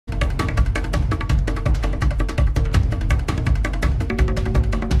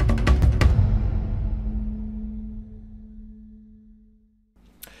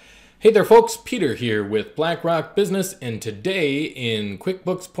Hey there folks, Peter here with BlackRock Business, and today in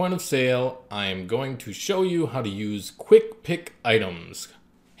QuickBooks Point of Sale, I am going to show you how to use Quick Pick items.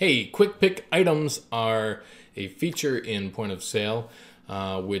 Hey, Quick Pick items are a feature in Point of Sale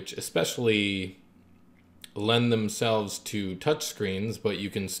which especially lend themselves to touchscreens, but you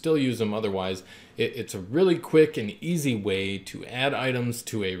can still use them otherwise. It's a really quick and easy way to add items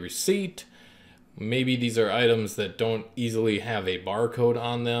to a receipt. Maybe these are items that don't easily have a barcode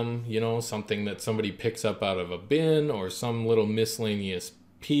on them, you know, something that somebody picks up out of a bin, or some little miscellaneous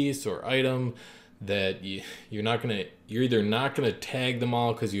piece or item that you're either not gonna tag them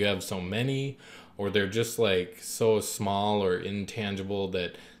all because you have so many, or they're just like so small or intangible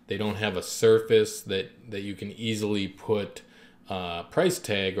that they don't have a surface that you can easily put a price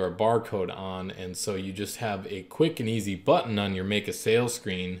tag or a barcode on, and so you just have a quick and easy button on your make a sale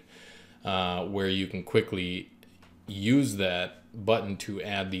screen where you can quickly use that button to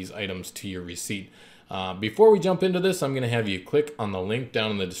add these items to your receipt. Before we jump into this, I'm going to have you click on the link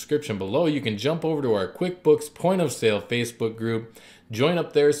down in the description below. You can jump over to our QuickBooks Point of Sale Facebook group. Join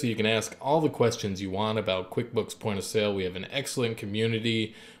up there so you can ask all the questions you want about QuickBooks Point of Sale. We have an excellent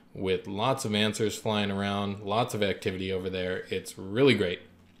community with lots of answers flying around, lots of activity over there. It's really great.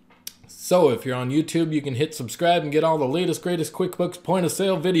 So if you're on YouTube, you can hit subscribe and get all the latest, greatest QuickBooks Point of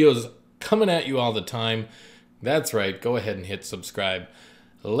Sale videos coming at you all the time. That's right, go ahead and hit subscribe.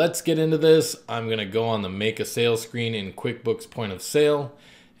 Let's get into this. I'm gonna go on the make a sale screen in QuickBooks Point of Sale,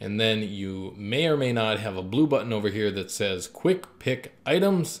 and then you may or may not have a blue button over here that says Quick Pick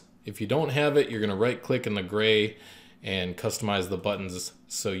Items. If you don't have it, you're gonna right click in the gray and customize the buttons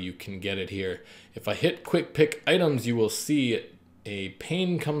so you can get it here. If I hit Quick Pick Items, you will see a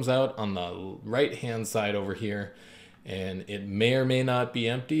pane comes out on the right hand side over here, and it may or may not be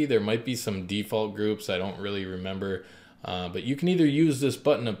empty. There might be some default groups, I don't really remember, but you can either use this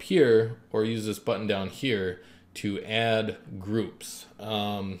button up here or use this button down here to add groups.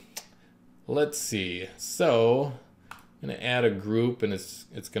 Let's see, so I'm going to add a group, and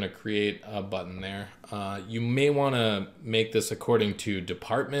it's going to create a button there. You may want to make this according to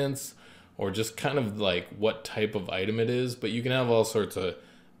departments or just kind of like what type of item it is, but you can have all sorts of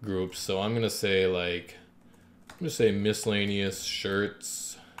groups. So I'm going to say miscellaneous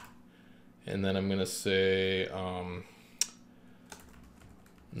shirts, and then I'm going to say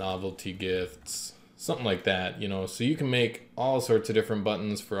novelty gifts, something like that, you know. So you can make all sorts of different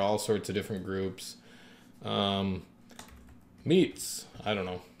buttons for all sorts of different groups. Meats, I don't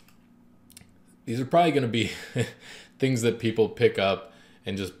know. These are probably going to be things that people pick up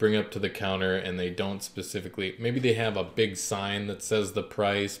and just bring up to the counter, and they don't specifically, maybe they have a big sign that says the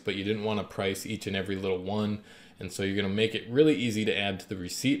price, but you didn't want to price each and every little one. And so you're going to make it really easy to add to the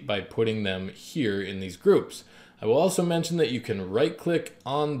receipt by putting them here in these groups. I will also mention that you can right click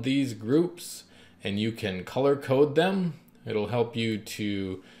on these groups and you can color code them. It'll help you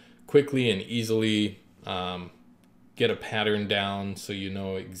to quickly and easily get a pattern down so you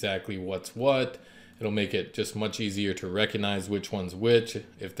know exactly what's what. It'll make it just much easier to recognize which one's which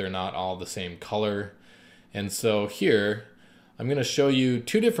if they're not all the same color. And so here, I'm going to show you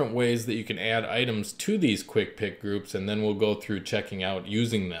two different ways that you can add items to these quick pick groups, and then we'll go through checking out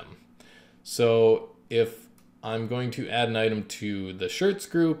using them. So if I'm going to add an item to the shirts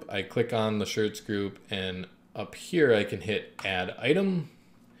group, I click on the shirts group, and up here I can hit add item.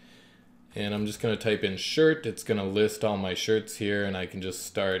 And I'm just going to type in shirt. It's going to list all my shirts here, and I can just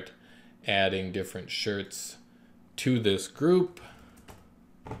start adding different shirts to this group.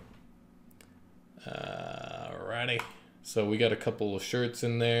 Alrighty, so we got a couple of shirts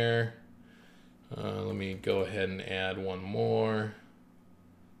in there. Let me go ahead and add one more.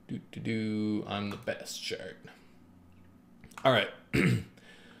 I'm the best shirt. All right.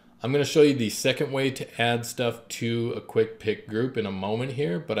 I'm going to show you the second way to add stuff to a quick pick group in a moment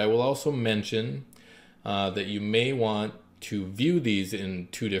here, but I will also mention that you may want to view these in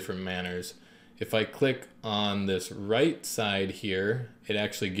two different manners. If I click on this right side here, it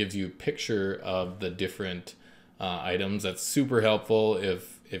actually gives you a picture of the different items. That's super helpful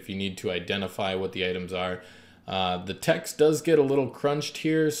if you need to identify what the items are. The text does get a little crunched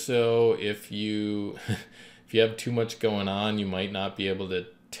here, so if you if you have too much going on, you might not be able to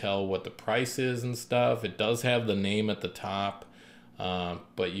tell what the price is and stuff. It does have the name at the top,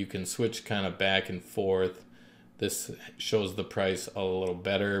 but you can switch kind of back and forth. This shows the price a little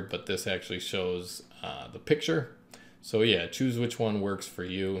better, but this actually shows the picture. So yeah, choose which one works for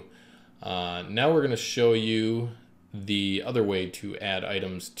you. Now we're going to show you the other way to add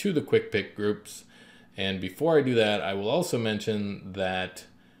items to the quick pick groups. And before I do that, I will also mention that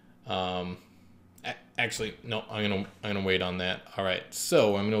Actually, no, I'm gonna wait on that. All right,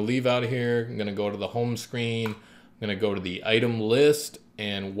 so I'm gonna leave out here. I'm gonna go to the home screen. I'm gonna go to the item list,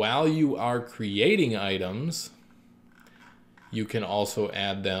 and while you are creating items, you can also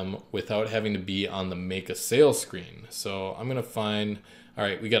add them without having to be on the make a sale screen. So I'm gonna find, all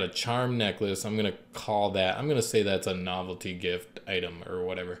right, we got a charm necklace. I'm gonna call that, I'm gonna say that's a novelty gift item or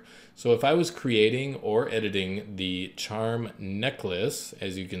whatever. So if I was creating or editing the charm necklace,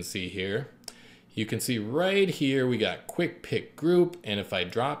 as you can see here, you can see right here we got quick pick group, and if I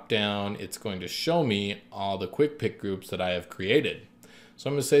drop down, it's going to show me all the quick pick groups that I have created. So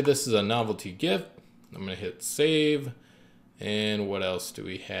I'm gonna say this is a novelty gift. I'm gonna hit save. And what else do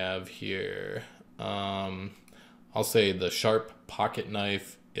we have here? I'll say the sharp pocket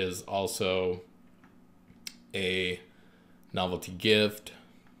knife is also a novelty gift.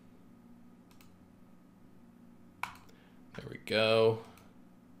 There we go.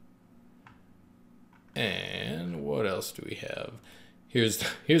 And what else do we have?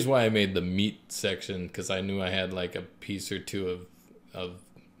 Here's why I made the meat section, because I knew I had like a piece or two of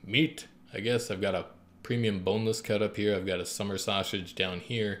meat. I guess I've got a premium boneless cut up here. I've got a summer sausage down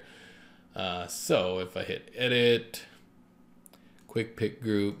here. So if I hit edit, quick pick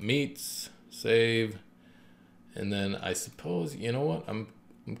group, meats, save, and then I suppose, you know what? I'm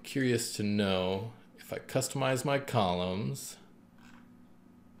curious to know if I customize my columns,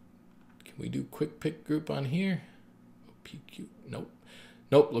 can we do quick pick group on here? PQ, nope.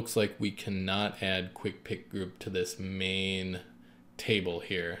 Nope, looks like we cannot add quick pick group to this main table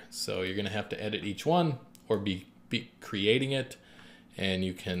here. So you're gonna have to edit each one or be creating it, and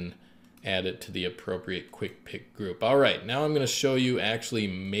you can add it to the appropriate quick pick group. All right, now I'm gonna show you actually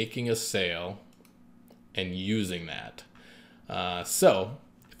making a sale and using that. So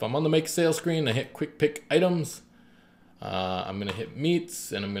if I'm on the make a sale screen, I hit quick pick items, I'm gonna hit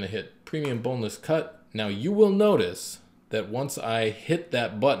meats, and I'm gonna hit premium boneless cut. Now you will notice that once I hit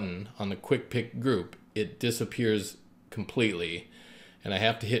that button on the quick pick group, it disappears completely, and I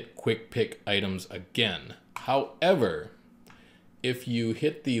have to hit quick pick items again. However, if you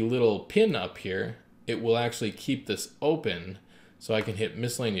hit the little pin up here, it will actually keep this open, so I can hit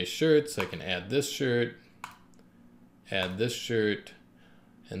miscellaneous shirts, I can add this shirt, and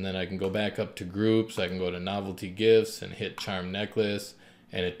then I can go back up to groups, I can go to novelty gifts and hit charm necklace,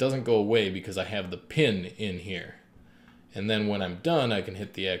 and it doesn't go away because I have the pin in here. And then when I'm done, I can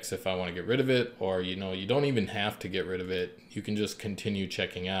hit the X if I want to get rid of it, or you don't even have to get rid of it. You can just continue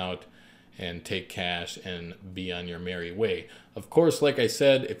checking out and take cash and be on your merry way. Of course, like I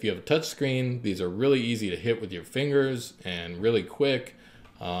said, if you have a touch screen, these are really easy to hit with your fingers and really quick.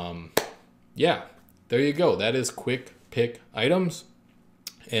 Yeah, there you go. That is quick pick items.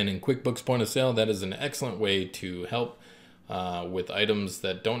 And in QuickBooks Point of Sale, that is an excellent way to help with items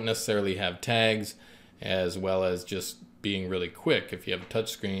that don't necessarily have tags, as well as just being really quick if you have a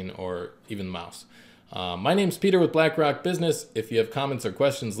touch screen or even mouse. My name's Peter with BlackRock Business. If you have comments or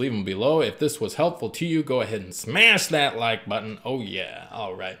questions, leave them below. If this was helpful to you, go ahead and smash that like button. Oh yeah,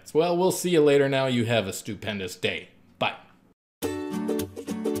 all right. Well, we'll see you later now. You have a stupendous day.